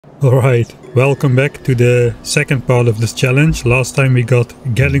Alright, welcome back to the second part of this challenge. Last time we got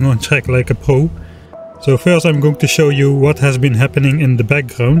getting on track like a pro. So first I'm going to show you what has been happening in the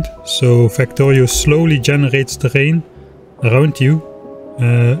background. So FACTORIO slowly generates terrain around you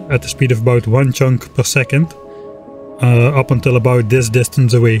at the speed of about 1 chunk per second up until about this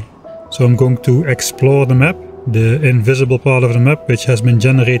distance away. So I'm going to explore the map, the invisible part of the map which has been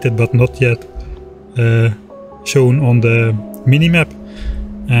generated but not yet shown on the minimap.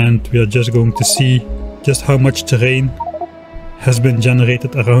 And we are just going to see just how much terrain has been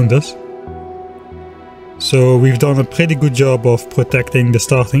generated around us. So we've done a pretty good job of protecting the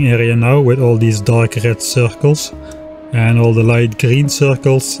starting area now with all these dark red circles, and all the light green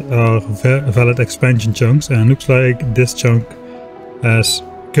circles are valid expansion chunks, and looks like this chunk has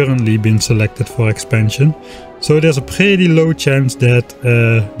currently been selected for expansion. So there's a pretty low chance that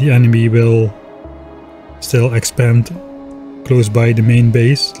the enemy will still expand close by the main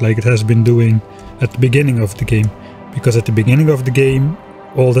base like it has been doing at the beginning of the game, because at the beginning of the game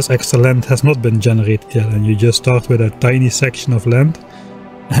all this extra land has not been generated yet, and you just start with a tiny section of land,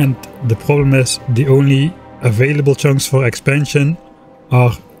 and the problem is the only available chunks for expansion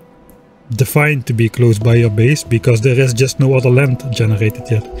are defined to be close by your base because there is just no other land generated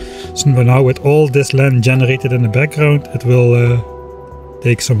yet. So now with all this land generated in the background, it will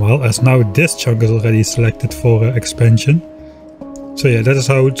take some while, as now this chunk is already selected for expansion. So yeah, that is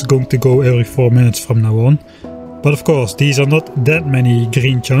how it's going to go every 4 minutes from now on. But of course, these are not that many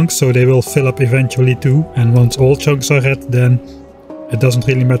green chunks, so they will fill up eventually too. And once all chunks are red, then it doesn't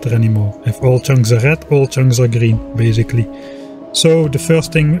really matter anymore. If all chunks are red, all chunks are green, basically. So the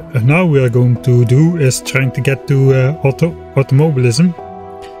first thing now we are going to do is trying to get to automobilism.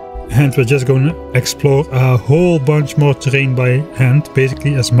 And we're just going to explore a whole bunch more terrain by hand,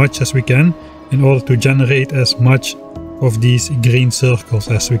 basically as much as we can, in order to generate as much of these green circles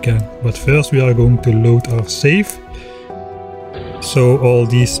as we can. But first we are going to load our save, so all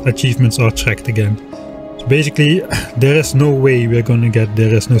these achievements are tracked again. So basically there is no way we're gonna get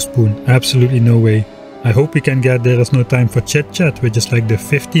There Is No Spoon, absolutely no way. I hope we can get There Is No Time for Chit Chat, which is like the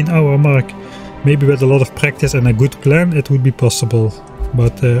 15-hour mark. Maybe with a lot of practice and a good plan it would be possible,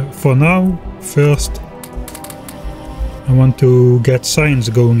 but for now, first I want to get science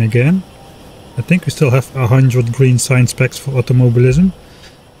going again. I think we still have 100 green science packs for automobilism,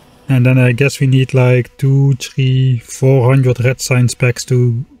 and then I guess we need like 400 red science packs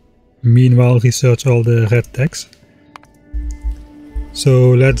to meanwhile research all the red tags.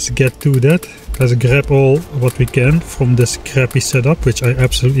 So let's get to that. Let's grab all what we can from this crappy setup, which I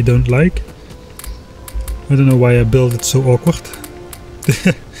absolutely don't like. I don't know why I built it so awkward.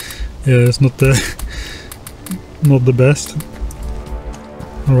 Yeah, it's not the best.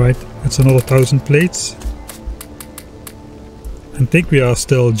 Alright, it's another 1000 plates. I think we are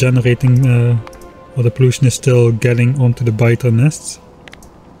still generating, or the pollution is still getting onto the biter nests.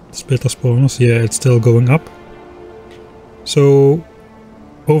 Spitter spawners, yeah, it's still going up. So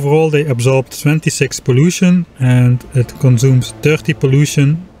overall they absorbed 26 pollution, and it consumes 30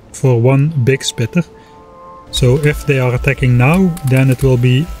 pollution for one big spitter. So if they are attacking now, then it will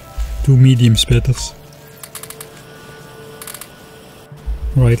be 2 medium spitters.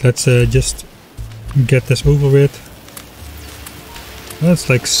 Right, let's just get this over with. That's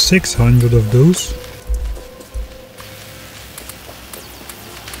like 600 of those.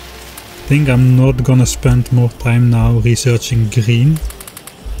 I think I'm not gonna spend more time now researching green.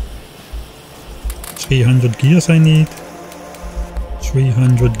 300 gears I need.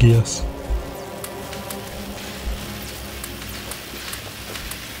 300 gears.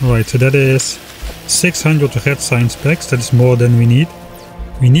 Alright, so that is 600 red science packs. That is more than we need.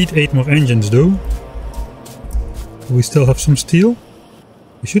 We need 8 more engines though. Do we still have some steel?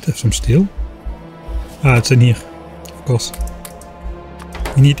 We should have some steel. Ah, it's in here, of course.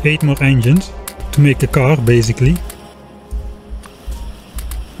 We need 8 more engines to make a car, basically.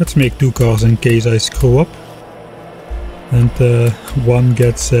 Let's make 2 cars in case I screw up and one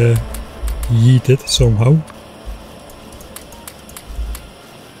gets yeeted somehow.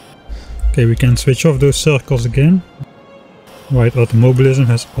 Okay, we can switch off those circles again. Right, automobilism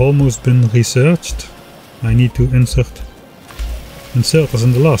has almost been researched. I need to insert as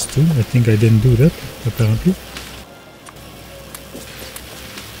in the last two. I think I didn't do that, apparently.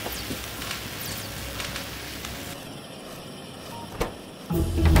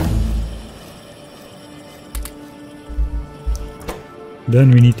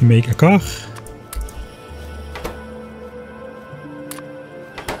 Then we need to make a car.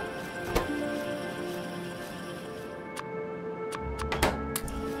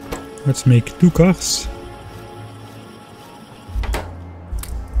 Let's make 2 cars.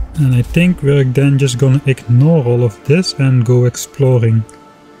 And I think we're then just gonna ignore all of this and go exploring.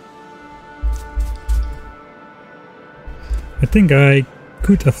 I think I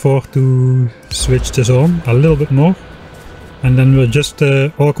could afford to switch this on a little bit more. And then we're just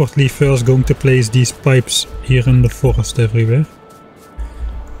awkwardly first going to place these pipes here in the forest everywhere.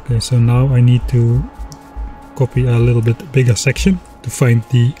 Okay, so now I need to copy a little bit bigger section to find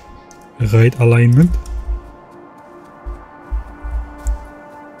the right alignment.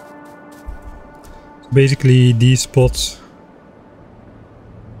 Basically these spots,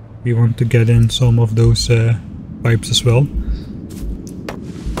 we want to get in some of those pipes as well.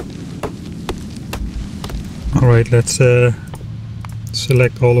 Alright, let's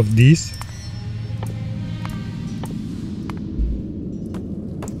select all of these.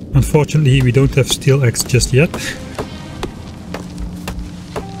 Unfortunately we don't have steel axe just yet.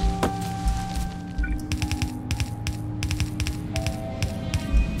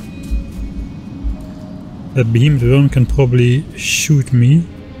 That behemoth worm can probably shoot me.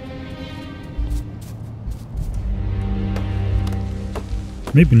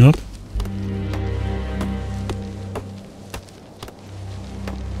 Maybe not.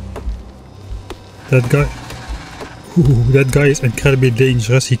 That guy... Ooh, that guy is incredibly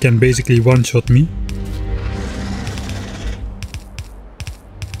dangerous. He can basically one-shot me.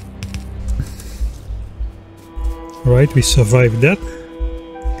 Alright, we survived that.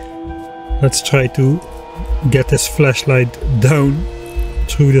 Let's try to get this flashlight down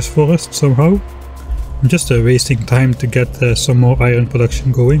through this forest somehow. I'm just wasting time to get some more iron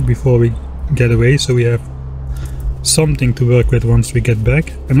production going before we get away, so we have something to work with once we get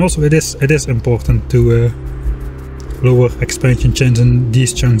back. And also it is important to lower expansion chance in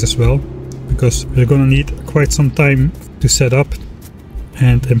these chunks as well, because we're gonna need quite some time to set up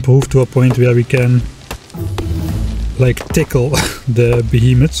and improve to a point where we can like tickle the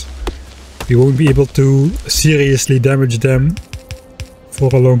behemoths. We won't be able to seriously damage them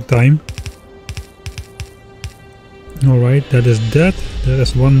for a long time. Alright, that is that. There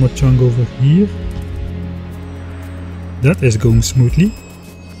is one more chunk over here. That is going smoothly.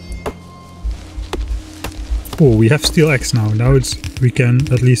 Oh, we have steel axe now. Now we can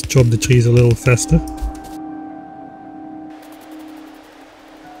at least chop the trees a little faster.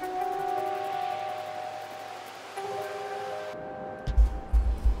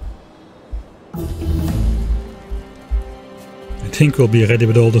 I think we'll be ready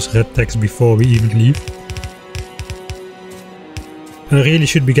with all this red text before we even leave. I really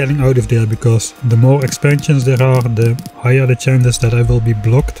should be getting out of there, because the more expansions there are, the higher the chances that I will be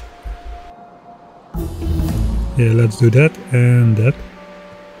blocked. Yeah, let's do that and that.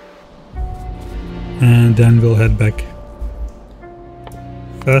 And then we'll head back.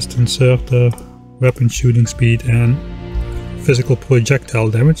 Fast inserter, weapon shooting speed and physical projectile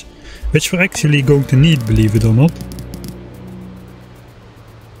damage, which we're actually going to need, believe it or not.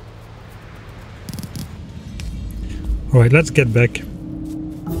 Alright, let's get back.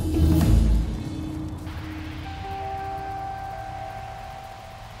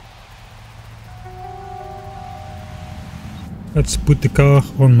 Let's put the car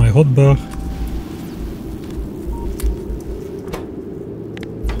on my hotbar.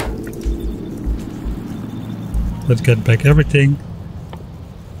 Let's get back everything.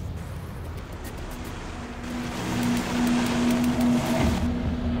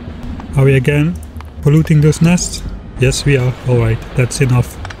 Are we again polluting those nests? Yes, we are. Alright, that's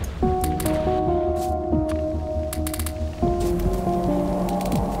enough.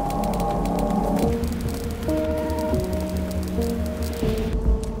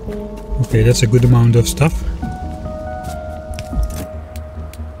 Okay, that's a good amount of stuff.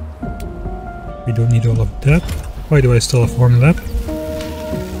 We don't need all of that. Why do I still have one lab?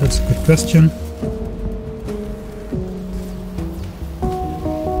 That's a good question.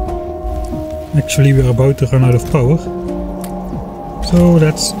 Actually, we're about to run out of power. So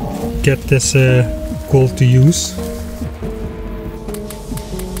let's get this coal to use.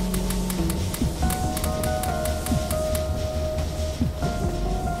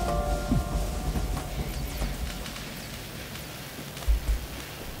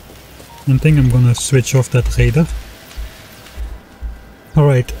 I think I'm gonna switch off that radar.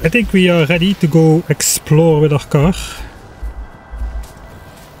 Alright, I think we are ready to go explore with our car.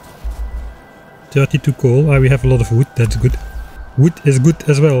 32 coal. We have a lot of wood, that's good. Wood is good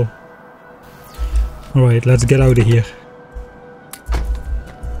as well. Alright, let's get out of here.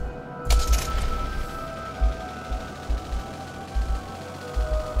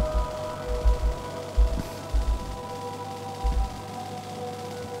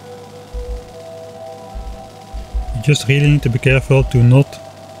 You just really need to be careful to not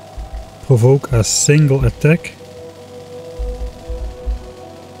provoke a single attack.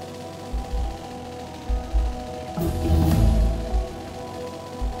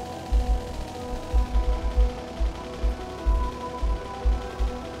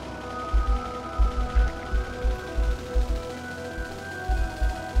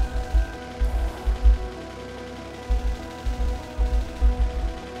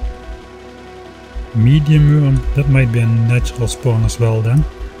 Medium worm, that might be a natural spawn as well then.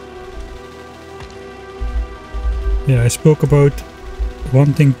 Yeah, I spoke about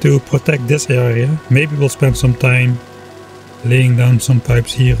wanting to protect this area. Maybe we'll spend some time laying down some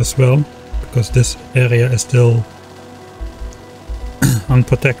pipes here as well, because this area is still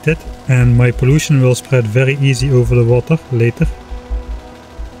unprotected and my pollution will spread very easy over the water later.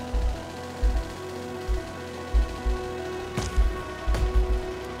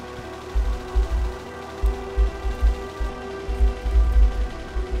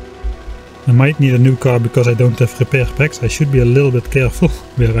 I might need a new car because I don't have repair packs. I should be a little bit careful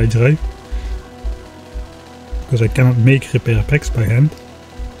where I drive, because I cannot make repair packs by hand.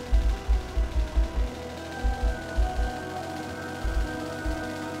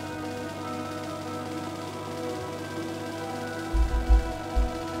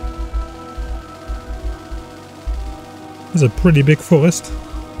 It's a pretty big forest.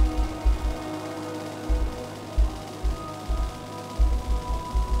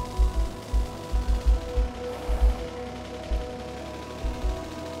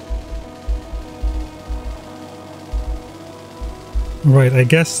 Right, I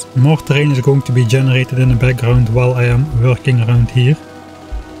guess more terrain is going to be generated in the background while I am working around here.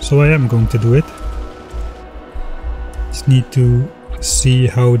 So I am going to do it. Just need to see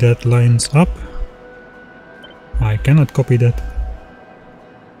how that lines up. I cannot copy that.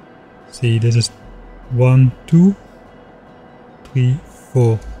 See, this is 1, 2, 3,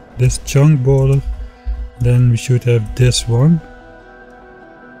 4. This chunk border. Then we should have this one.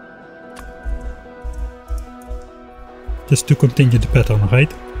 Just to continue the pattern, right?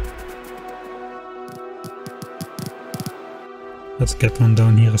 Let's get one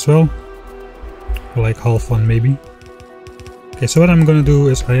down here as well. Or like half one maybe. Okay, so what I'm gonna do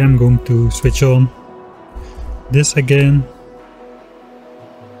is I am going to switch on this again.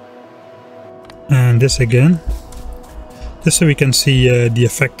 And this again. Just so we can see the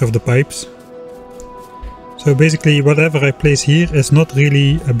effect of the pipes. So basically whatever I place here is not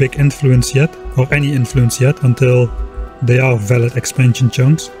really a big influence yet, or any influence yet, until they are valid expansion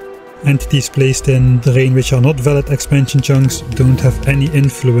chunks. Entities placed in terrain which are not valid expansion chunks don't have any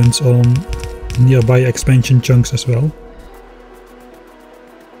influence on nearby expansion chunks as well.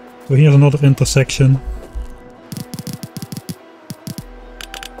 So here's another intersection.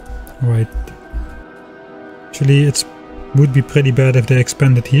 Right. Actually it would be pretty bad if they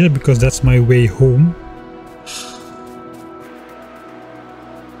expanded here, because that's my way home.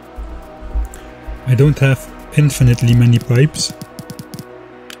 I don't have infinitely many pipes.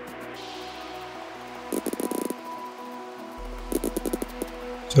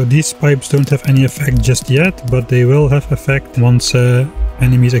 So these pipes don't have any effect just yet, but they will have effect once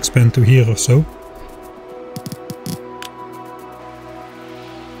enemies expand to here or so.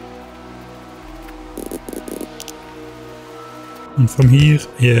 And from here,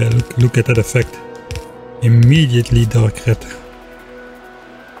 yeah, look at that effect. Immediately dark red.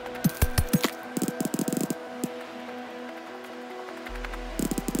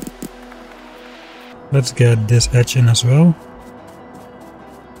 Let's get this edge in as well.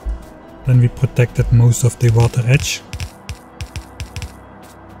 Then we protected most of the water edge.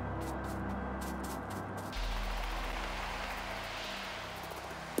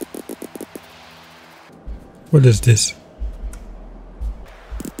 What is this?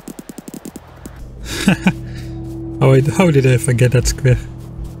 How did I forget that square?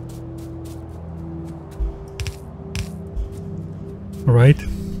 Alright.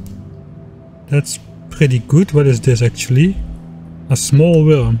 That's pretty good. What is this actually? A small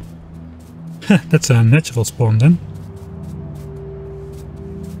worm. That's a natural spawn then.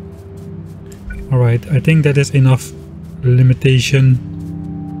 Alright, I think that is enough limitation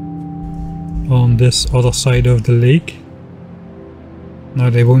on this other side of the lake. Now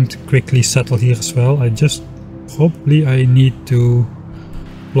they won't quickly settle here as well. Probably I need to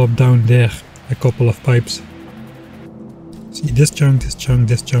plop down there a couple of pipes. See this chunk, this chunk,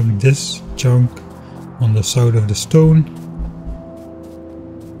 this chunk, this chunk on the side of the stone.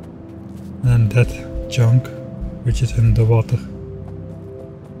 And that chunk which is in the water.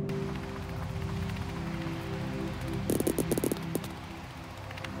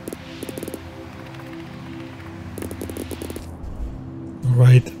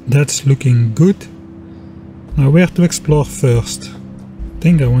 Alright. That's looking good. Now where to explore first? I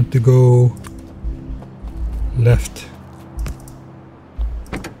think I want to go left.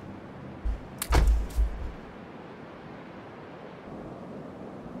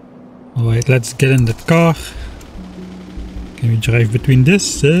 Alright, let's get in that car. Can we drive between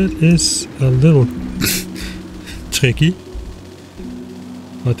this? It is a little tricky,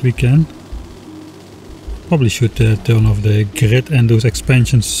 but we can. Probably should turn off the grid and those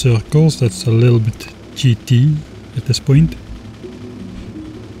expansion circles. That's a little bit GT at this point.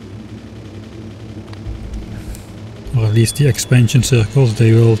 Or at least the expansion circles,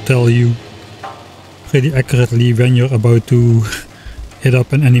 they will tell you pretty accurately when you're about to hit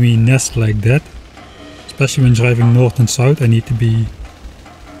up an enemy nest like that. Especially when driving north and south, I need to be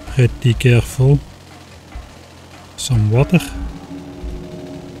pretty careful. Some water.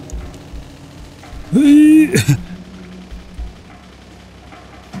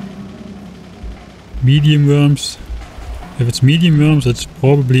 Medium worms. If it's medium worms, it's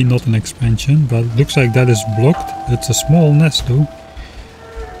probably not an expansion, but it looks like that is blocked. It's a small nest though.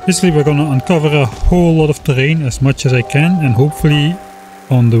 Basically, we're gonna uncover a whole lot of terrain as much as I can, and hopefully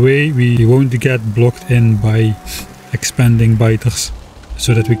on the way we won't get blocked in by expanding biters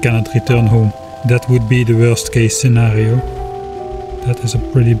so that we cannot return home. That would be the worst case scenario. That is a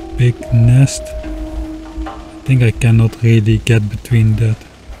pretty big nest. I think I cannot really get between that.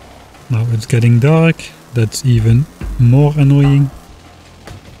 Now it's getting dark. That's even more annoying.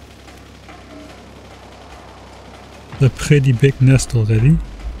 A pretty big nest already.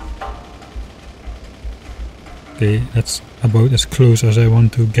 Okay, that's about as close as I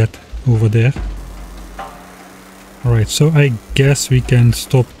want to get over there. Alright, so I guess we can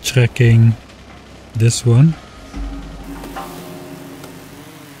stop tracking this one.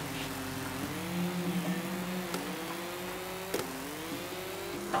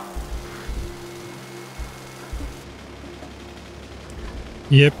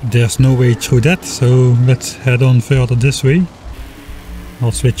 Yep, there's no way through that, so let's head on further this way.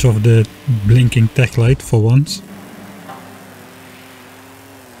 I'll switch off the blinking tech light for once.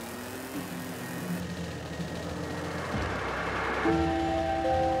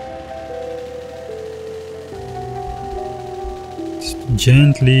 Just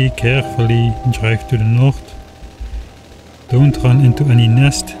gently, carefully drive to the north. Don't run into any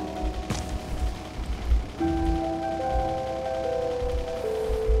nest.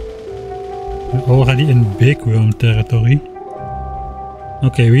 Already in big worm territory.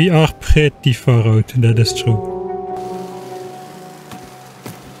 Okay, we are pretty far out, that is true.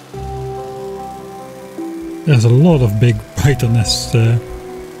 There's a lot of big biter nests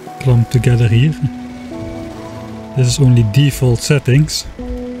clumped together here. This is only default settings.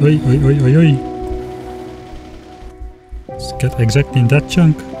 Oi, oi, oi, oi, oi. Let's get exactly in that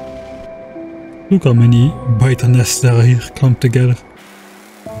chunk. Look how many biter nests there are here clumped together.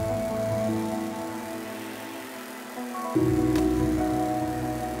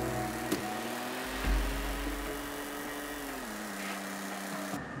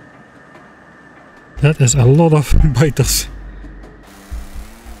 That is a lot of biters.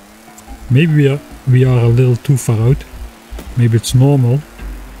 Maybe we are a little too far out. Maybe it's normal.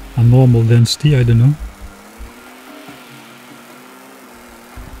 A normal density, I don't know.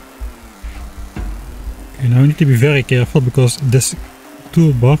 Okay, now I need to be very careful because this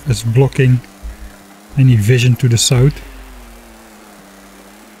toolbar is blocking any vision to the south.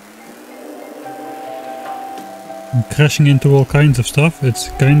 I'm crashing into all kinds of stuff. It's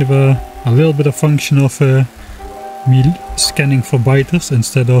kind of a little bit of function of me scanning for biters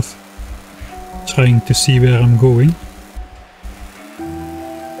instead of trying to see where I'm going.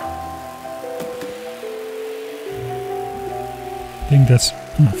 I think that's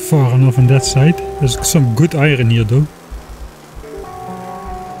far enough on that side. There's some good iron here though.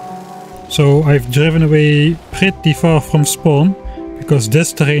 So I've driven away pretty far from spawn because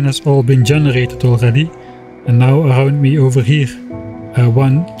this terrain has all been generated already. And now around me over here,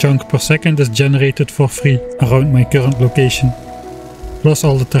 1 chunk per second is generated for free around my current location. Plus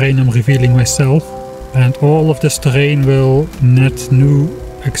all the terrain I'm revealing myself. And all of this terrain will net new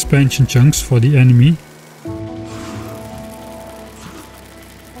expansion chunks for the enemy.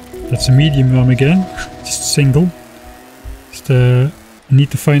 That's a medium worm again, just single. Just need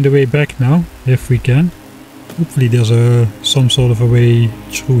to find a way back now, if we can. Hopefully there's some sort of a way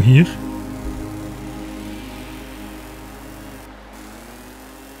through here.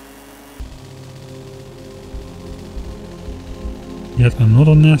 Yet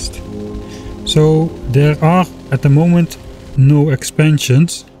another nest. So there are at the moment no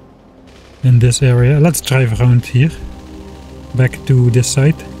expansions in this area. Let's drive around here back to this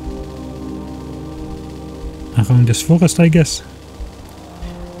side. around this forest, I guess.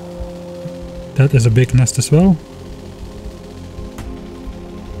 That is a big nest as well.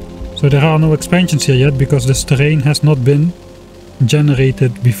 So there are no expansions here yet because this terrain has not been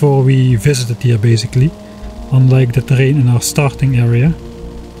generated before we visited here, basically, unlike the terrain in our starting area.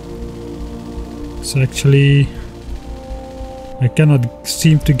 So actually I cannot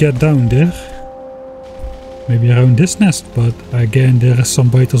seem to get down there. Maybe around this nest, but again there is some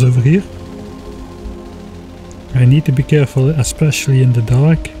biters over here. I need to be careful, especially in the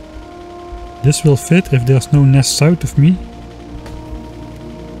dark. This will fit if there's no nest south of me.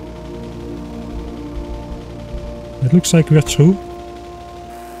 It looks like we're through.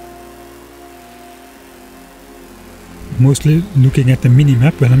 Mostly looking at the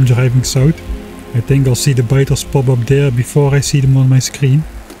mini-map when I'm driving south. I think I'll see the biters pop up there before I see them on my screen.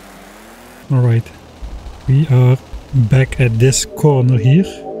 Alright, we are back at this corner here.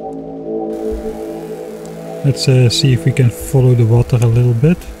 Let's see if we can follow the water a little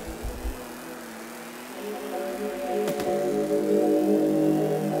bit.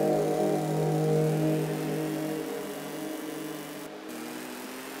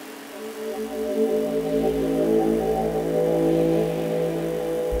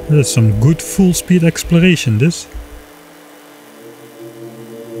 This is some good full speed exploration, this.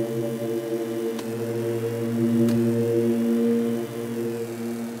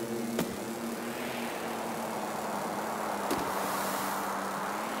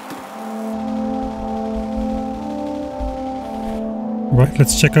 Right,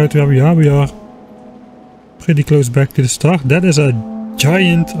 let's check out where we are. We are pretty close back to the start. That is a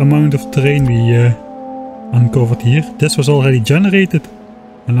giant amount of terrain we uncovered here. This was already generated.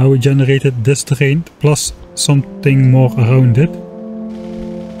 And now we generated this terrain plus something more around it.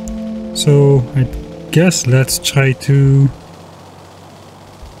 So I guess let's try to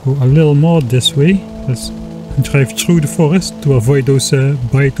go a little more this way. Let's drive through the forest to avoid those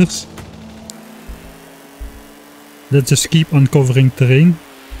biters. Let's just keep uncovering terrain.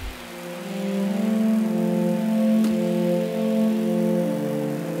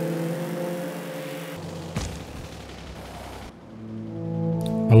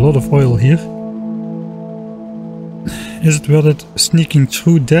 A lot of oil here. Is it worth it sneaking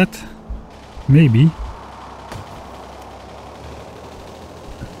through that? Maybe.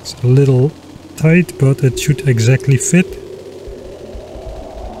 It's a little tight, but it should exactly fit.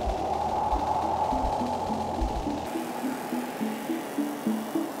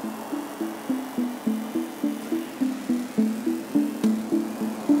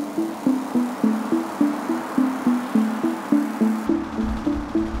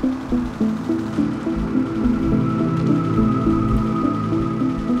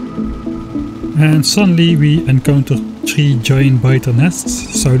 And suddenly we encounter 3 giant biter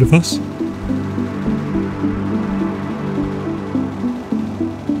nests south of us.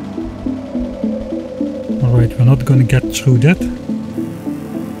 Alright, we're not gonna get through that.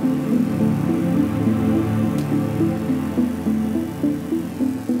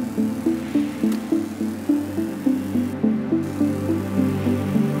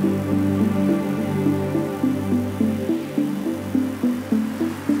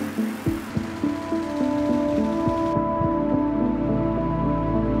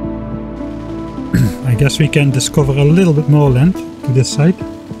 I guess we can discover a little bit more land to this side.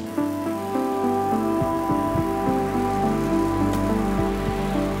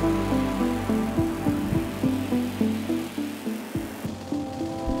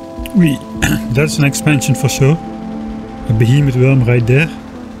 That's an expansion for sure. A behemoth worm right there.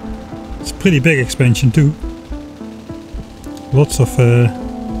 It's a pretty big expansion too. Lots of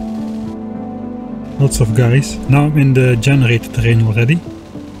guys. Now I'm in the generated terrain already.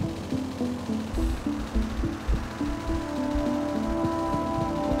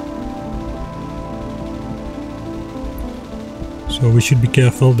 So we should be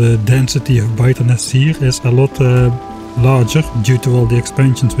careful. The density of biter nests here is a lot larger due to all the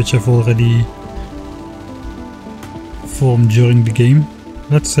expansions which have already formed during the game.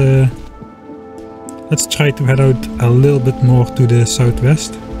 Let's try to head out a little bit more to the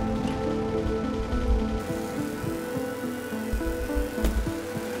southwest.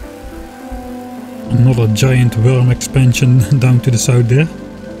 Another giant worm expansion down to the south there.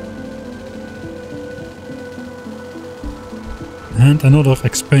 And another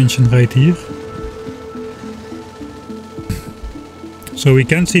expansion right here. So we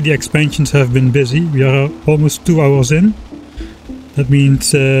can see the expansions have been busy. We are almost 2 hours in. That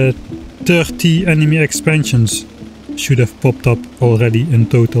means 30 enemy expansions should have popped up already in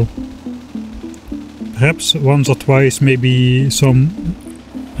total. Perhaps once or twice maybe some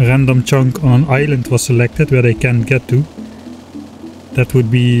random chunk on an island was selected where they can't get to. That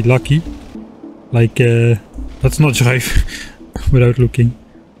would be lucky. Like, let's not drive without looking.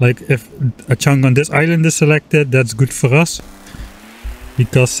 Like, if a chunk on this island is selected, that's good for us.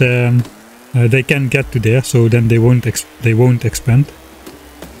 Because they can get to there, so then they won't expand.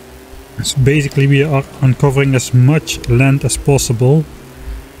 So basically we are uncovering as much land as possible.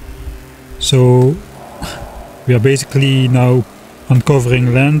 So we are basically now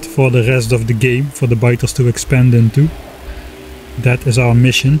uncovering land for the rest of the game, for the biters to expand into. That is our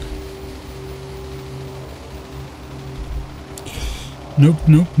mission. Nope,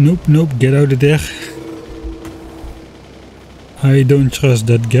 nope, nope, nope, get out of there. I don't trust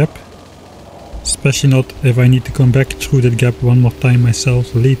that gap. Especially not if I need to come back through that gap one more time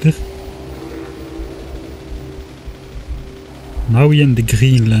myself later. Now we're in the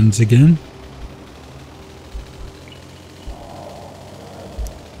green lands again.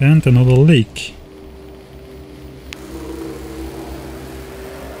 And another lake.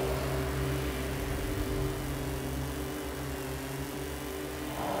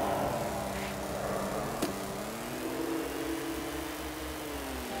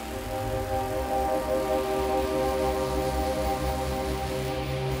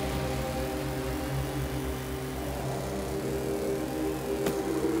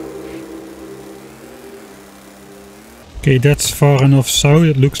 Okay, that's far enough south.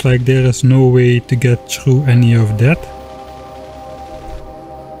 It looks like there is no way to get through any of that.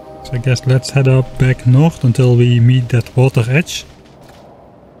 So I guess let's head up back north until we meet that water edge.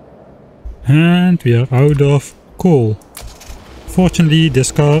 And we are out of coal. Fortunately,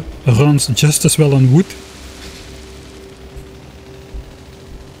 this car runs just as well on wood.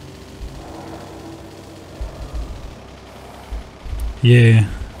 Yeah,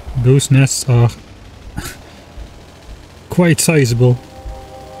 those nests are quite sizable.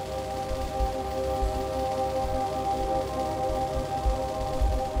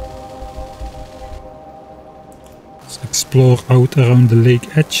 Let's explore out around the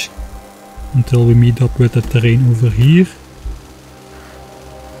lake edge until we meet up with the terrain over here.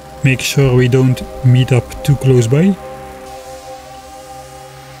 Make sure we don't meet up too close by.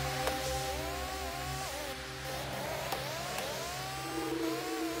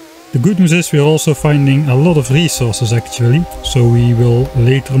 The good news is we're also finding a lot of resources actually, so we will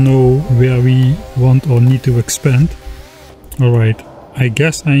later know where we want or need to expand. Alright, I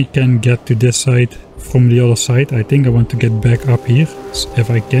guess I can get to this side from the other side. I think I want to get back up here,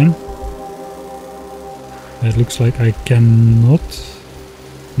 if I can. It looks like I cannot.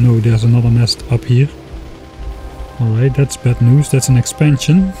 No, there's another nest up here. Alright, that's bad news, that's an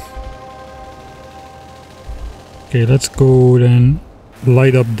expansion. Okay, let's go then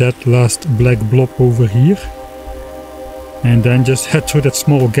light up that last black blob over here. And then just head through that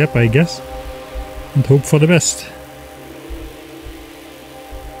small gap, I guess. And hope for the best.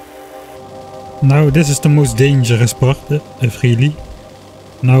 Now this is the most dangerous part, if really.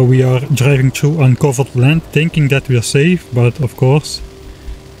 Now we are driving through uncovered land, thinking that we are safe, but of course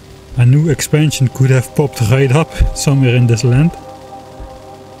a new expansion could have popped right up somewhere in this land.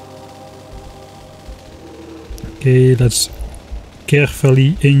 Okay, let's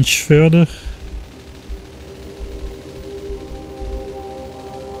carefully inch further.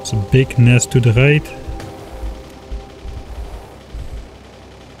 It's a big nest to the right.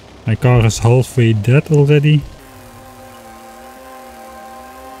 My car is halfway dead already.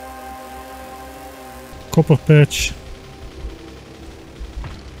 Copper patch.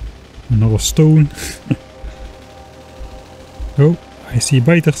 Another stone. Oh, I see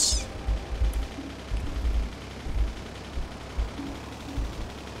biters.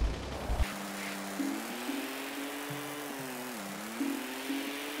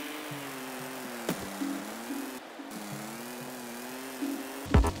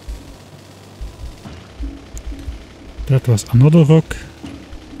 That was another rock.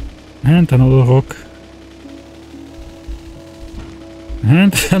 And another rock.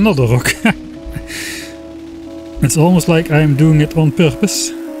 And another rock. It's almost like I'm doing it on purpose.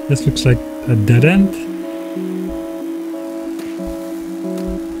 This looks like a dead end.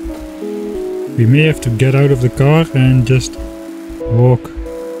 We may have to get out of the car and just walk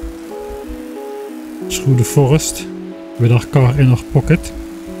through the forest with our car in our pocket.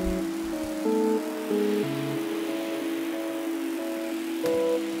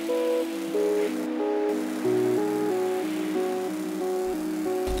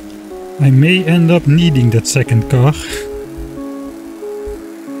 I may end up needing that second car.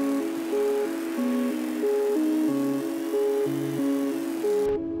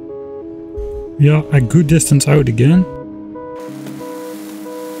 We are a good distance out again.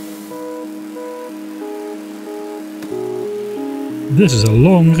 This is a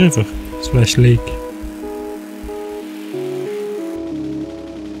long river slash lake.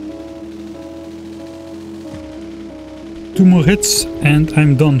 Two more hits and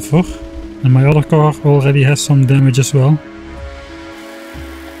I'm done for. And my other car already has some damage as well.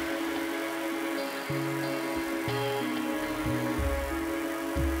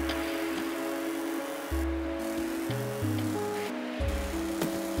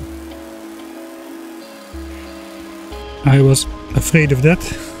 I was afraid of that.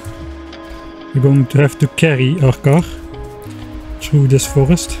 We're going to have to carry our car through this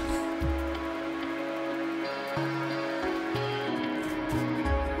forest.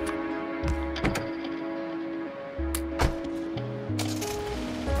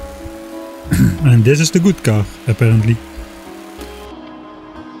 And this is the good car, apparently.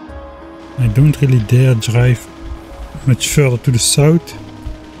 I don't really dare drive much further to the south.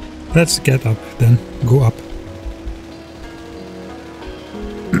 Let's get up then, go up.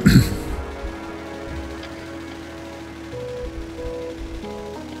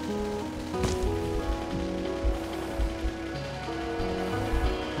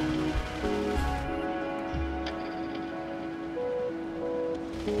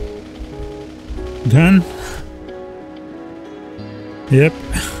 Then, yep,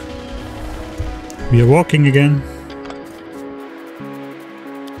 we are walking again.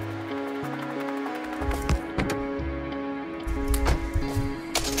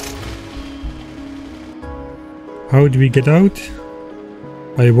 How do we get out?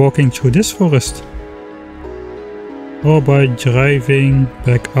 By walking through this forest. Or by driving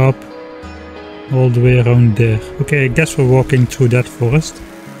back up all the way around there. Okay, I guess we're walking through that forest.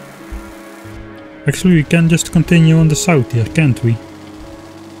 Actually, we can just continue on the south here, can't we?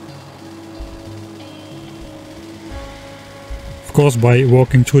 Of course, by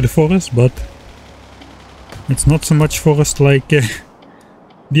walking through the forest, but it's not so much forest like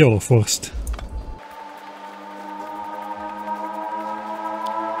the other forest.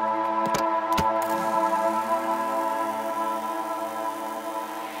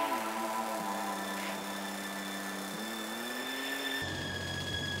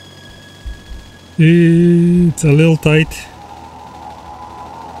 It's a little tight.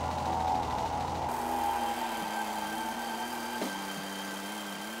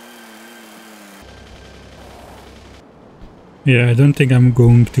 Yeah, I don't think I'm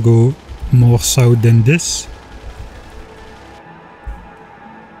going to go more south than this.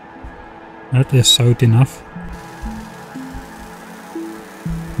 That is south enough.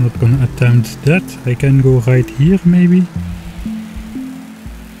 Not gonna attempt that. I can go right here maybe.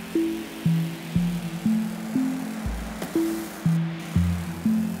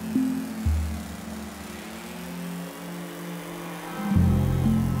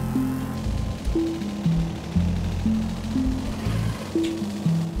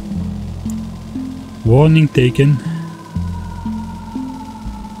 Warning taken.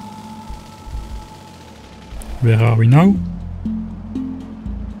 Where are we now?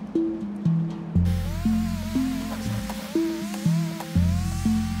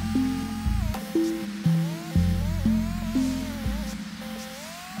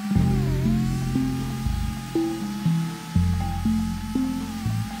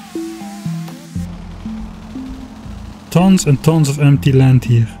 Tons and tons of empty land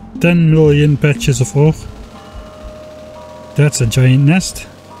here. 10 million patches of ore. That's a giant nest.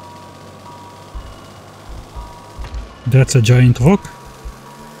 That's a giant rock.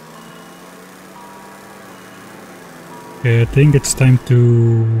 Okay, I think it's time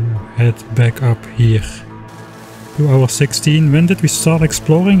to head back up here. To hour 16. When did we start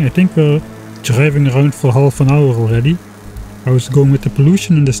exploring? I think we're driving around for half an hour already. How's it going with the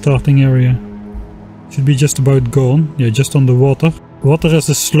pollution in the starting area? Should be just about gone. Yeah, just on the water. Water is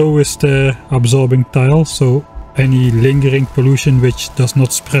the slowest absorbing tile, so any lingering pollution which does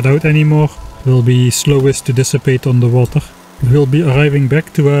not spread out anymore will be slowest to dissipate on the water. We'll be arriving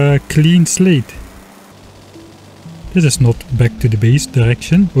back to a clean slate. This is not back to the base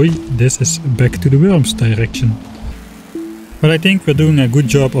direction. Oi, this is back to the worms direction. But I think we're doing a good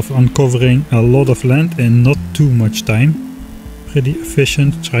job of uncovering a lot of land in not too much time. Pretty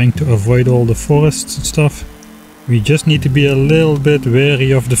efficient, trying to avoid all the forests and stuff. We just need to be a little bit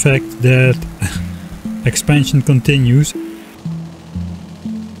wary of the fact that expansion continues.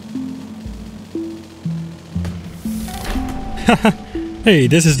 Hey,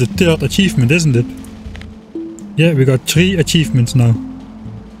 this is the third achievement, isn't it? Yeah, we got 3 achievements now.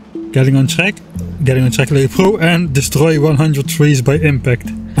 Getting on track like a pro, and destroy 100 trees by impact.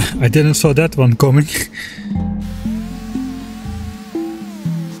 I didn't saw that one coming.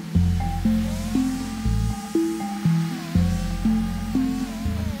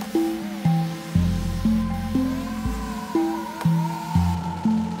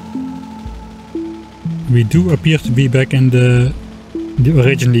 we do appear to be back in the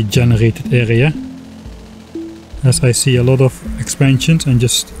originally generated area, as I see a lot of expansions and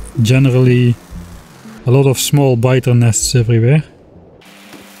just generally a lot of small biter nests everywhere.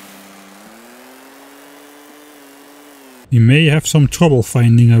 We may have some trouble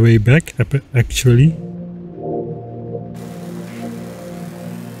finding our way back, actually.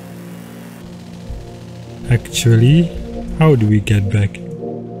 How do we get back?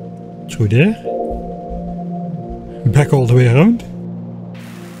 Through there? Back all the way around?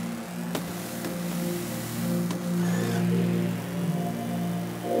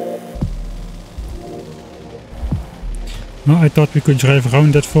 No, I thought we could drive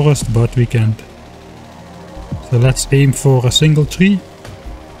around that forest, but we can't. So let's aim for a single tree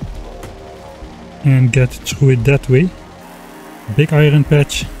and get through it that way. Big iron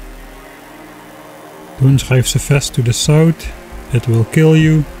patch. Don't drive so fast to the south, it will kill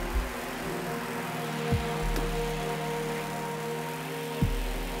you.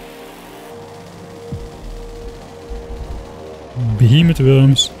 Behemoth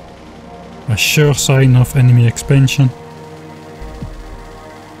worms, a sure sign of enemy expansion.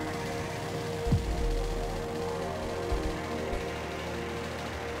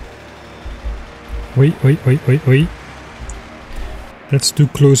 Wait. That's too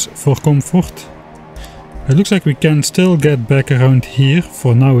close for comfort. It looks like we can still get back around here,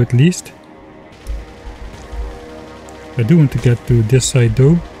 for now at least. I do want to get to this side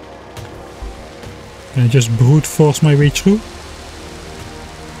though. Can I just brute force my way through?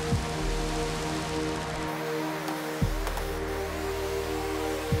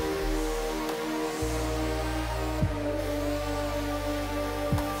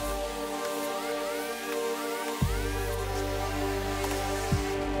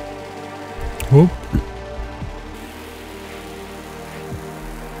 Oh.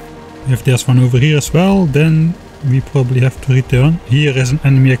 If there's one over here as well, then we probably have to return. Here is an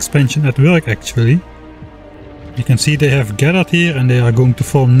enemy expansion at work actually. You can see they have gathered here and they are going to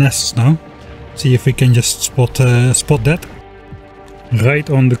form nests now. See if we can just spot that. Right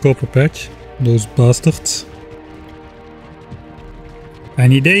on the copper patch, those bastards.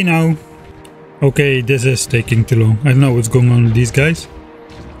 Any day now. Okay, this is taking too long. I don't know what's going on with these guys.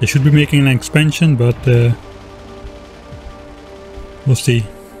 They should be making an expansion, but we'll see.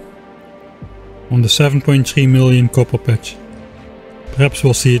 On the 7.3 million copper patch. Perhaps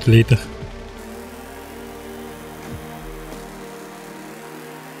we'll see it later.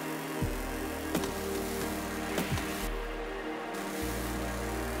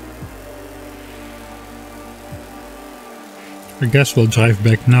 I guess we'll drive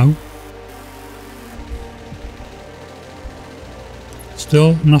back now.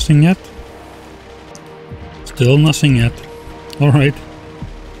 Still nothing yet? Still nothing yet. Alright.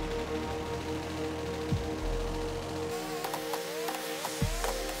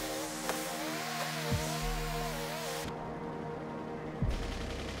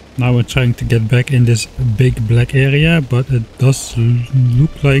 Now we're trying to get back in this big black area, but it does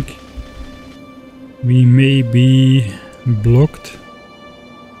look like we may be blocked.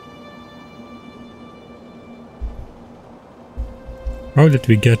 How did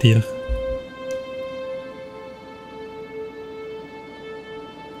we get here?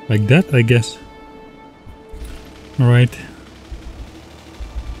 Like that, I guess. Alright.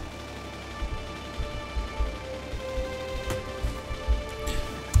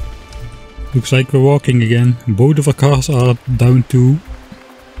 Looks like we're walking again. Both of our cars are down to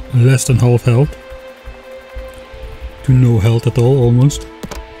less than half health. To no health at all, almost.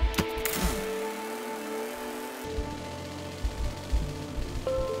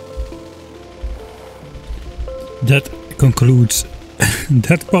 That concludes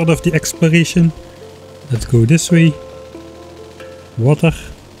that part of the exploration. Let's go this way. Water.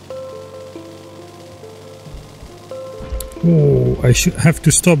 Oh, I should have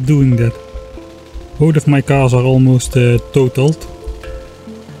to stop doing that. Both of my cars are almost totaled.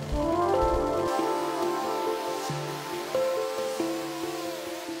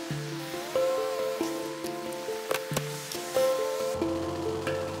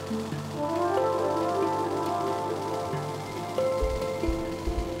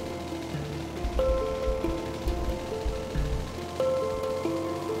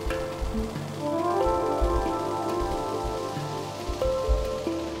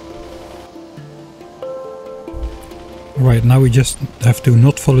 Right, now we just have to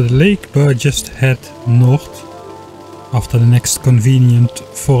not follow the lake, but just head north after the next convenient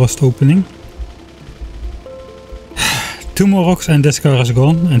forest opening. 2 more rocks and this car is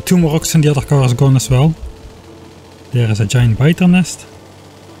gone, and 2 more rocks and the other car is gone as well. There is a giant biter nest.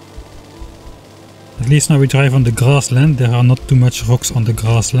 At least now we drive on the grassland. There are not too much rocks on the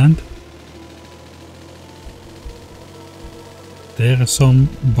grassland. There is some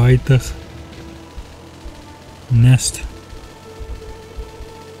biter nest.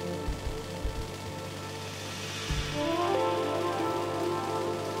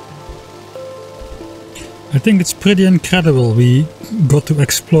 I think it's pretty incredible we got to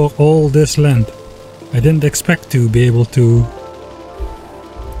explore all this land. I didn't expect to be able to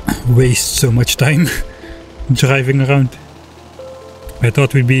waste so much time driving around. I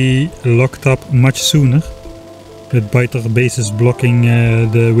thought we'd be locked up much sooner, with biter bases blocking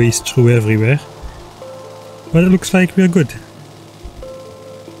the ways through everywhere. But it looks like we're good.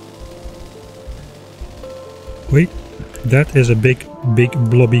 Wait, that is a big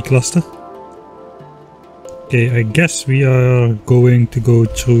blobby cluster. Okay, I guess we are going to go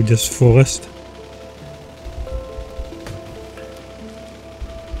through this forest.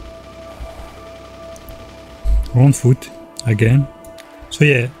 On foot again. So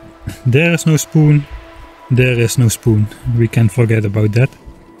yeah, there is no spoon, there is no spoon. We can forget about that.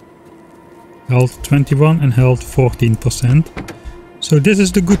 Health 21 and health 14%. So this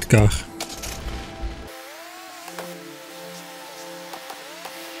is the good car.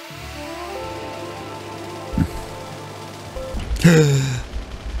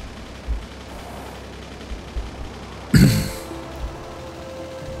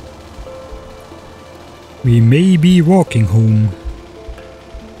 We may be walking home.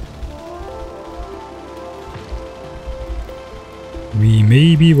 We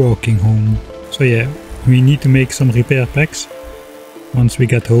may be walking home. So yeah, we need to make some repair packs once we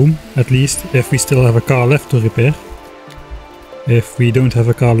get home. At least if we still have a car left to repair. If we don't have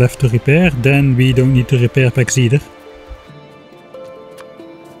a car left to repair, then we don't need the repair packs either.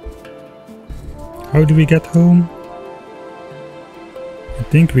 How do we get home? I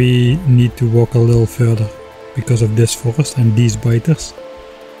think we need to walk a little further because of this forest and these biters.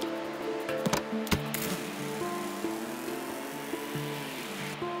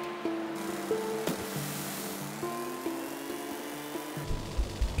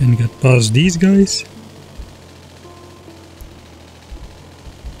 Can get past these guys.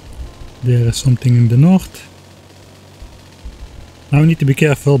 There is something in the north. Now we need to be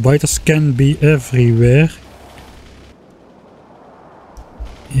careful, biters can be everywhere.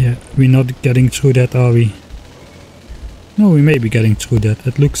 Yeah, we're not getting through that, are we? No, we may be getting through that.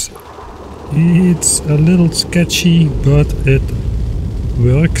 It's a little sketchy, but it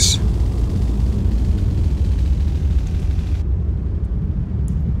works.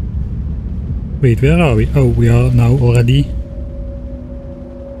 Wait, where are we? Oh, we are now already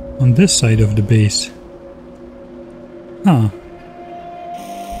on this side of the base. Ah.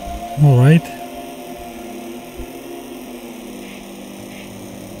 Alright.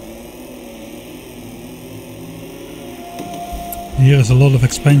 Here is a lot of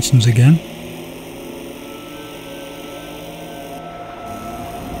expansions again.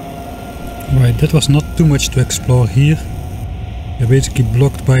 Right, that was not too much to explore here. We're basically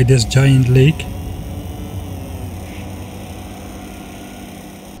blocked by this giant lake.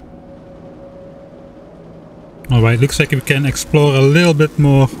 Alright, looks like we can explore a little bit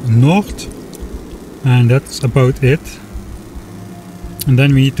more north. And that's about it. And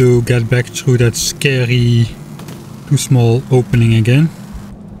then we need to get back through that scary too small opening again.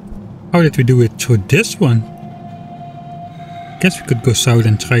 How did we do it through this one? Guess we could go south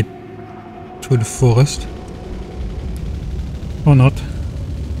and try through the forest. Or not.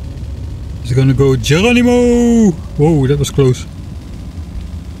 Is it gonna go Geronimo? Whoa, that was close.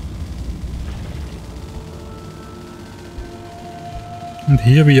 And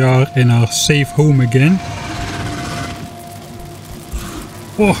here we are in our safe home again.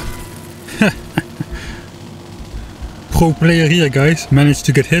 Oh! Pro player here, guys. Managed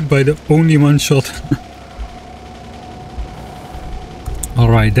to get hit by the only one shot.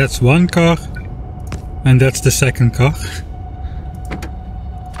 Alright, that's one car. And that's the second car.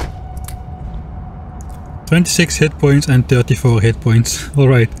 26 hit points and 34 hit points.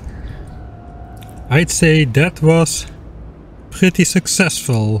 Alright. I'd say that was pretty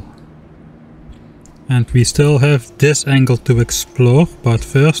successful. And we still have this angle to explore, but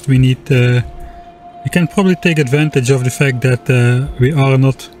first we need we can probably take advantage of the fact that we are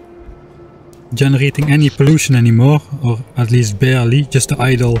not generating any pollution anymore, or at least barely, just the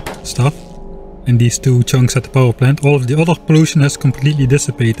idle stuff in these two chunks at the power plant. All of the other pollution has completely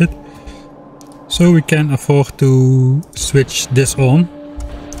dissipated, so we can afford to switch this on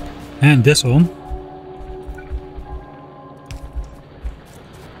and this on.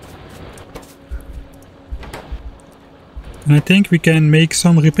 And I think we can make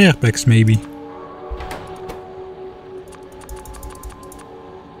some repair packs maybe.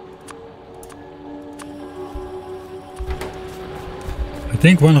 I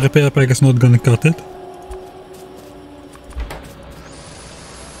think one repair pack is not gonna cut it.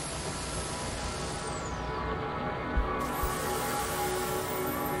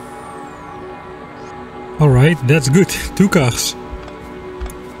 Alright, that's good. 2 cars.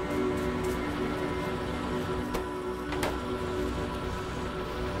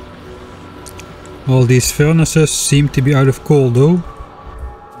 All these furnaces seem to be out of coal though.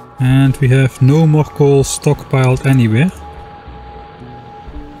 And we have no more coal stockpiled anywhere,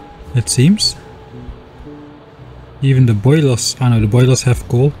 it seems. Even the boilers, I know the boilers have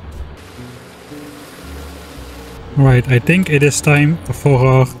coal. Alright, I think it is time for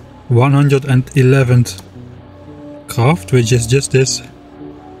our 111th craft, which is just this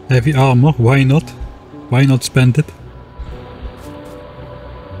heavy armor. Why not? Why not spend it?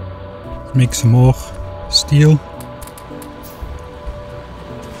 Make some more steel.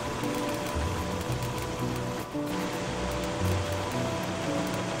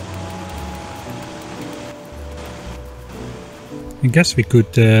 I guess we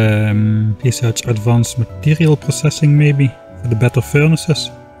could research advanced material processing maybe for the better furnaces.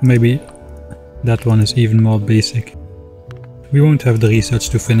 Maybe that one is even more basic. We won't have the research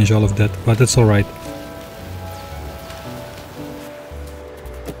to finish all of that, but it's alright.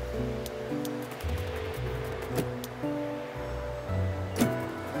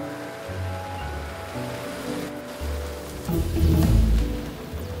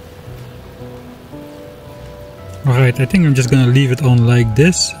 Alright, I think I'm just gonna leave it on like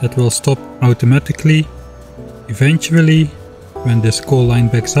this. It will stop automatically eventually when this coal line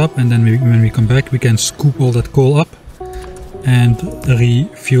backs up, and then when we come back we can scoop all that coal up and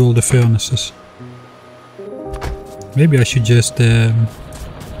refuel the furnaces. Maybe I should just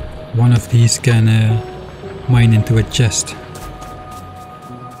one of these can mine into a chest.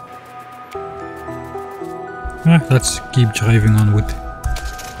 Let's keep driving onward.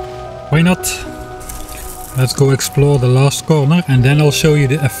 Why not? Let's go explore the last corner, and then I'll show you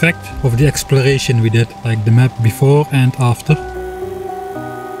the effect of the exploration we did, like the map before and after.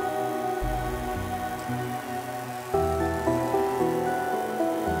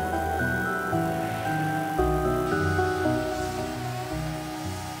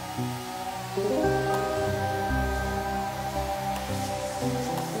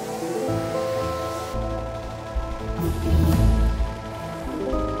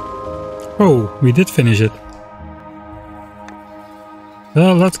 Oh, we did finish it.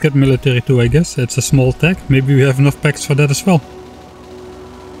 Well, let's get military too, I guess. It's a small tech. Maybe we have enough packs for that as well.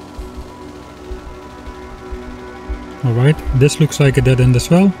 Alright, this looks like a dead end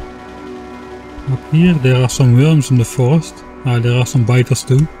as well. Up here there are some worms in the forest. There are some biters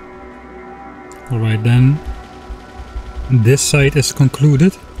too. Alright, then this side is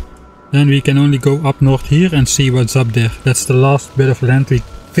concluded. Then we can only go up north here and see what's up there. That's the last bit of land we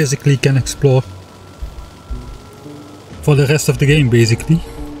physically can explore for the rest of the game, basically.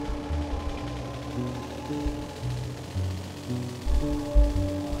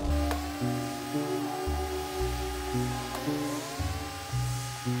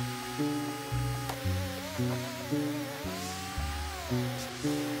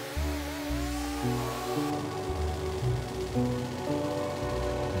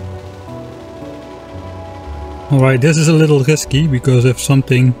 Alright, this is a little risky, because if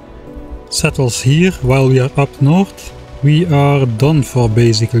something settles here while we are up north, we are done for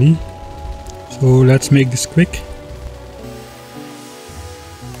basically. So let's make this quick.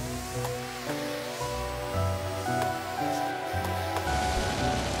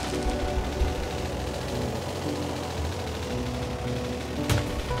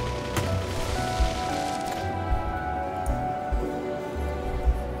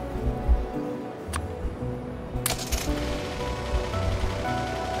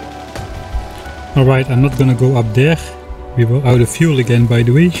 Alright, I'm not gonna go up there. We were out of fuel again, by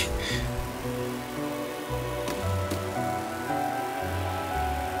the way.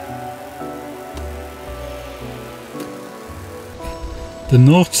 The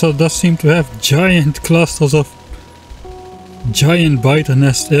north side does seem to have giant clusters of giant biter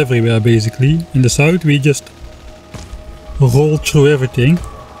nests everywhere, basically. In the south we just roll through everything.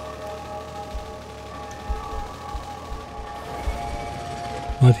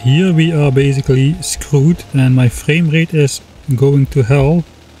 But here we are basically screwed, and my frame rate is going to hell,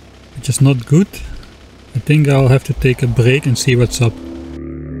 which is not good. I think I'll have to take a break and see what's up.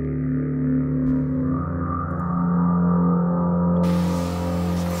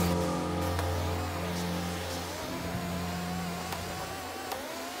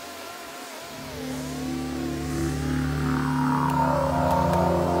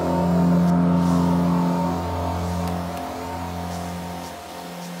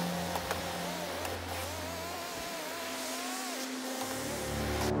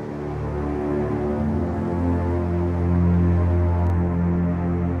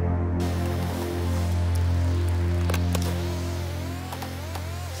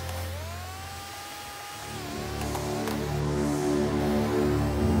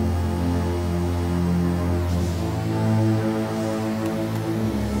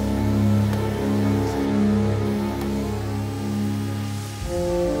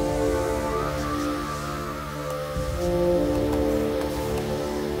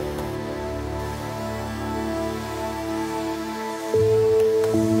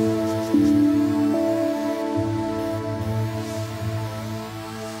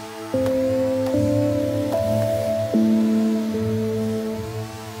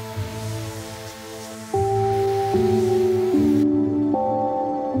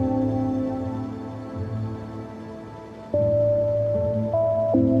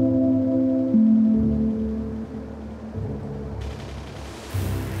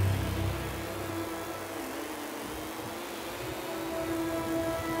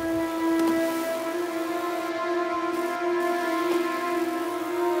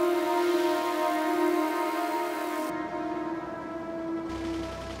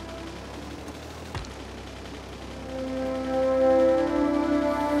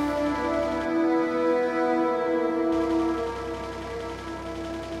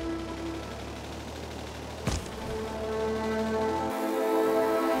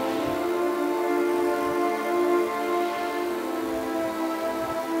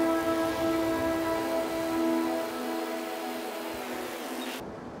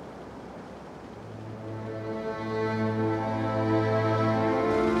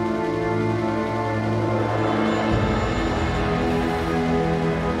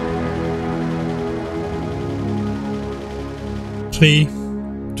 3,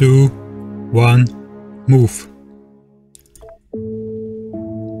 2, 1, move.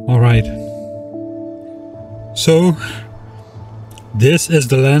 Alright. So, this is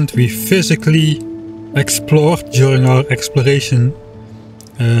the land we physically explored during our exploration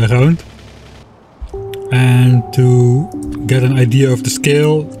round. And to get an idea of the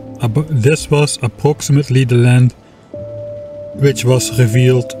scale, this was approximately the land which was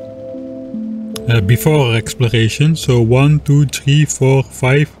revealed before our exploration. So 1, 2, 3, 4,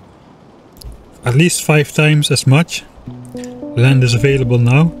 5, at least 5 times as much land is available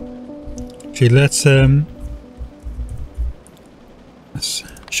now. Okay, let's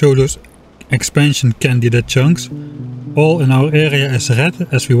show those expansion candidate chunks. All in our area is red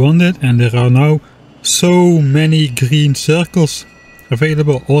as we wanted, and there are now so many green circles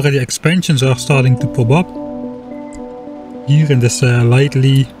available. Already expansions are starting to pop up here in this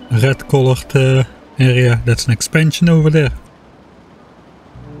lightly red colored area. That's an expansion over there.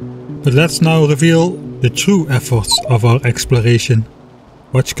 But let's now reveal the true efforts of our exploration.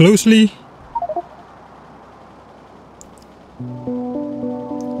 Watch closely.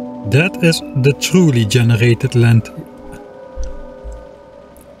 That is the truly generated land,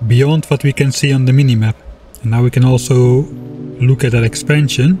 beyond what we can see on the minimap. And now we can also look at that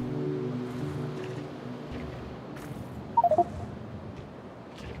expansion.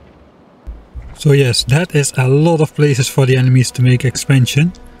 So yes, that is a lot of places for the enemies to make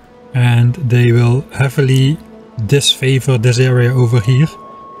expansion, and they will heavily disfavor this area over here.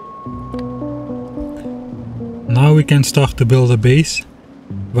 Now we can start to build a base.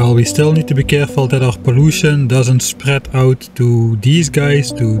 Well, we still need to be careful that our pollution doesn't spread out to these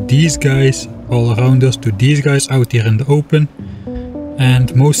guys, all around us, to these guys out here in the open.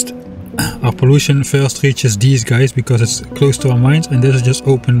 And most our pollution first reaches these guys because it's close to our mines, and this is just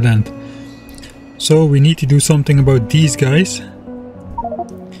open land. So we need to do something about these guys.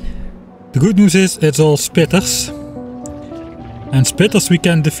 The good news is it's all spitters. And spitters we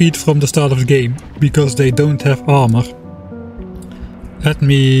can defeat from the start of the game because they don't have armor. Let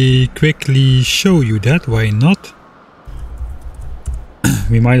me quickly show you that, why not?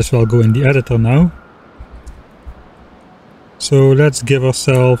 We might as well go in the editor now. So let's give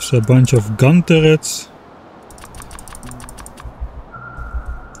ourselves a bunch of gun turrets.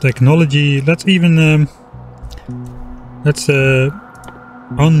 Technology, let's even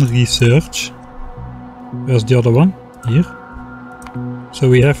unresearch. Where's the other one? Here. So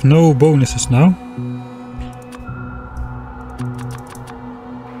we have no bonuses now.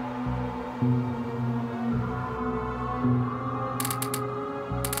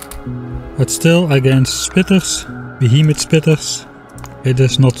 But still, against spitters, behemoth spitters, it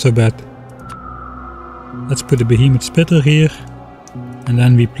is not so bad. Let's put a behemoth spitter here. And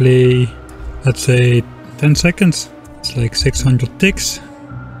then we play, let's say, 10 seconds. It's like 600 ticks.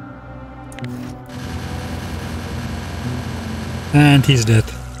 And he's dead.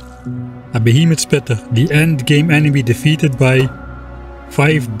 A behemoth spitter, the end game enemy defeated by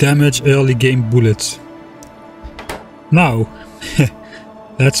 5 damage early game bullets. Now,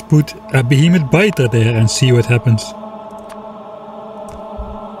 let's put a behemoth biter there and see what happens.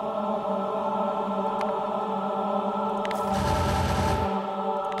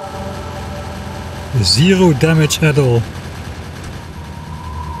 Zero damage at all.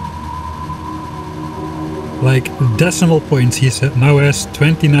 Like decimal points, he now has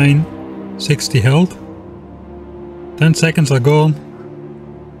 2960 health. 10 seconds are gone.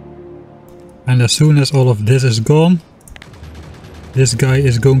 And as soon as all of this is gone, this guy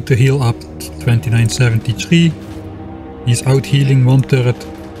is going to heal up 2973. He's out healing 1 turret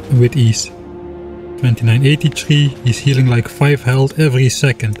with ease. 2983, he's healing like 5 health every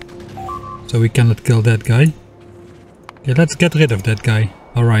second. So we cannot kill that guy. Okay, let's get rid of that guy.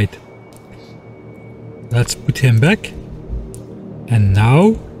 Alright. Let's put him back. And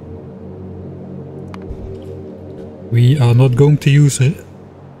now we are not going to use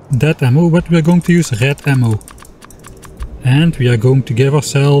that ammo, but we are going to use red ammo. And we are going to give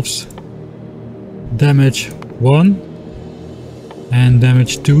ourselves damage 1 and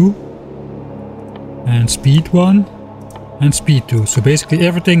damage 2 and speed 1 and speed 2. So basically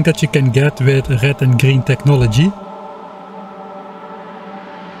everything that you can get with red and green technology.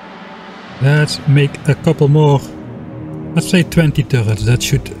 Let's make a couple more, let's say 20 turrets, that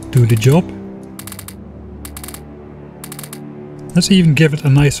should do the job. Let's even give it a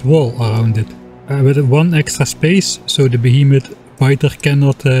nice wall around it. With 1 extra space, so the behemoth biter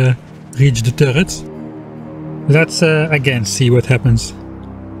cannot reach the turrets. Let's again see what happens.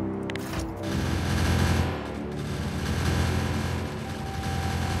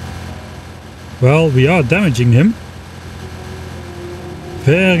 Well, we are damaging him.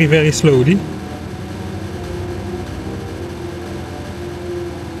 very, very slowly.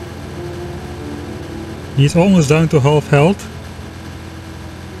 He's almost down to half health.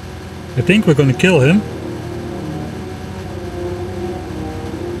 I think we're gonna kill him.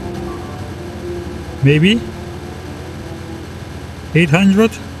 Maybe?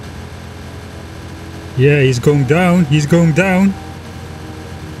 800? Yeah, he's going down. He's going down.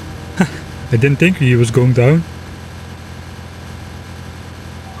 I didn't think he was going down.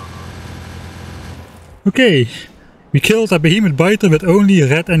 Okay, we killed a behemoth biter with only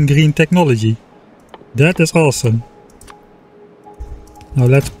red and green technology. That is awesome. Now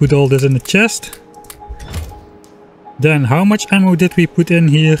let's put all this in the chest. Then how much ammo did we put in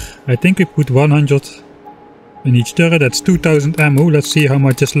here? I think we put 100 in each turret. That's 2000 ammo. Let's see how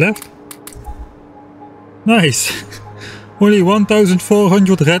much is left. Nice. Only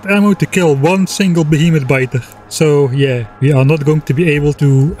 1400 red ammo to kill one single behemoth biter. So yeah, we are not going to be able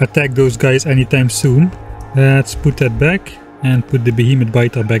to attack those guys anytime soon. Let's put that back and put the behemoth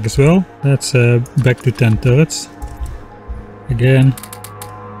biter back as well. That's back to 10 turrets. Again.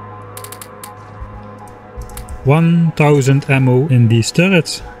 1000 ammo in these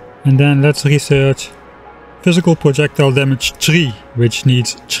turrets. And then let's research physical projectile damage 3, which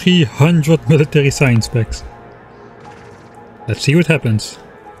needs 300 military science specs. Let's see what happens.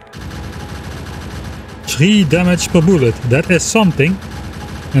 3 damage per bullet, that is something.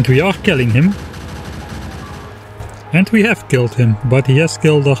 And we are killing him. And we have killed him, but he has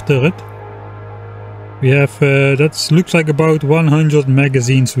killed our turret. We have, that looks like about 100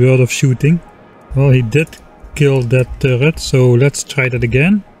 magazines worth of shooting. Well, he did kill that turret, so let's try that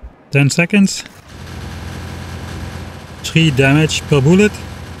again. 10 seconds. 3 damage per bullet.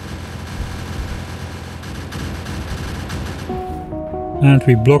 And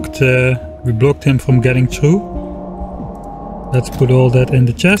we blocked him from getting through. Let's put all that in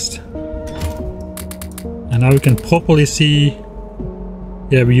the chest. And now we can properly see,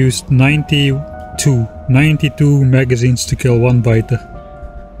 yeah, we used 92 magazines to kill one biter.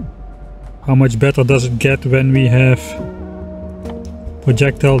 How much better does it get when we have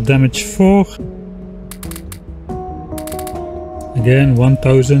projectile damage 4? Again,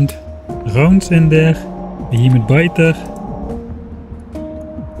 1000 rounds in there. Behemoth biter.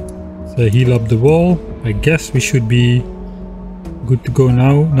 So heal up the wall. I guess we should be good to go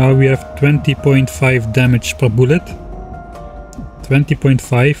now. Now we have 20.5 damage per bullet.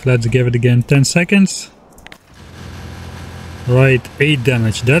 20.5. Let's give it again 10 seconds. Right, 8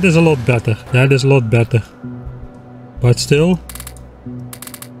 damage. That is a lot better. That is a lot better. But still.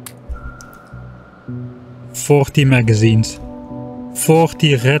 40 magazines.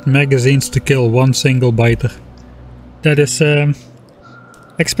 40 red magazines to kill one single biter. That is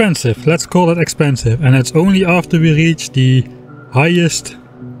expensive. Let's call it expensive. And it's only after we reach the highest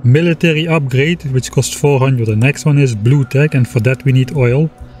military upgrade, which costs 400. The next one is blue tech, and for that we need oil.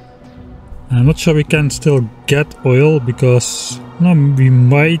 I'm not sure we can still get oil because no, we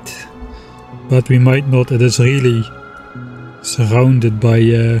might, but we might not. It is really surrounded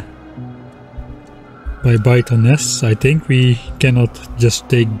by biter nests. I think we cannot just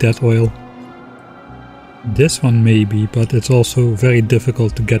take that oil. This one maybe, but it's also very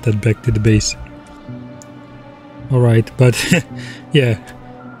difficult to get that back to the base. Alright, but yeah.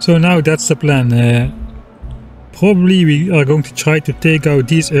 So now that's the plan. Probably we are going to try to take out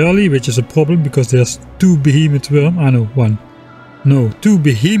these early, which is a problem because there's 2 behemoth worms. Ah no, 1. No, 2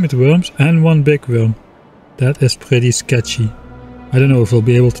 behemoth worms and 1 big worm. That is pretty sketchy. I don't know if we'll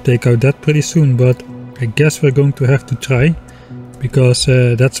be able to take out that pretty soon, but I guess we're going to have to try. Because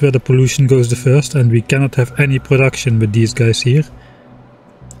that's where the pollution goes the first, and we cannot have any production with these guys here.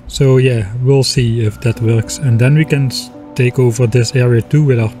 So yeah, we'll see if that works. And then we can take over this area too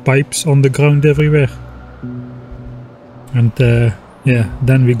with our pipes on the ground everywhere. And yeah,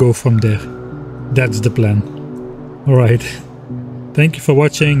 then we go from there. That's the plan. Alright. Thank you for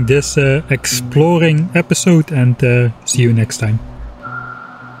watching this exploring episode, and see you next time.